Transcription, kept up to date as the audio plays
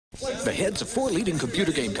The heads of 4 leading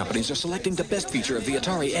computer game companies are selecting the best feature of the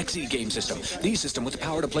Atari XE game system. The system with the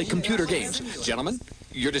power to play computer games. Gentlemen,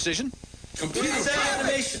 your decision? Computer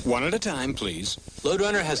animation. One at a time, please. Lode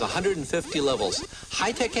Runner has 150 levels.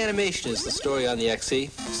 High-tech animation is the story on the XE.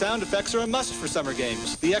 Sound effects are a must for summer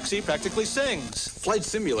games. The XE practically sings. Flight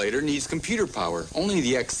Simulator needs computer power. Only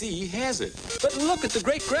the XE has it. But look at the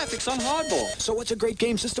great graphics on Hardball. So what's a great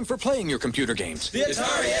game system for playing your computer games? The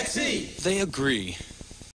Atari XE. They agree.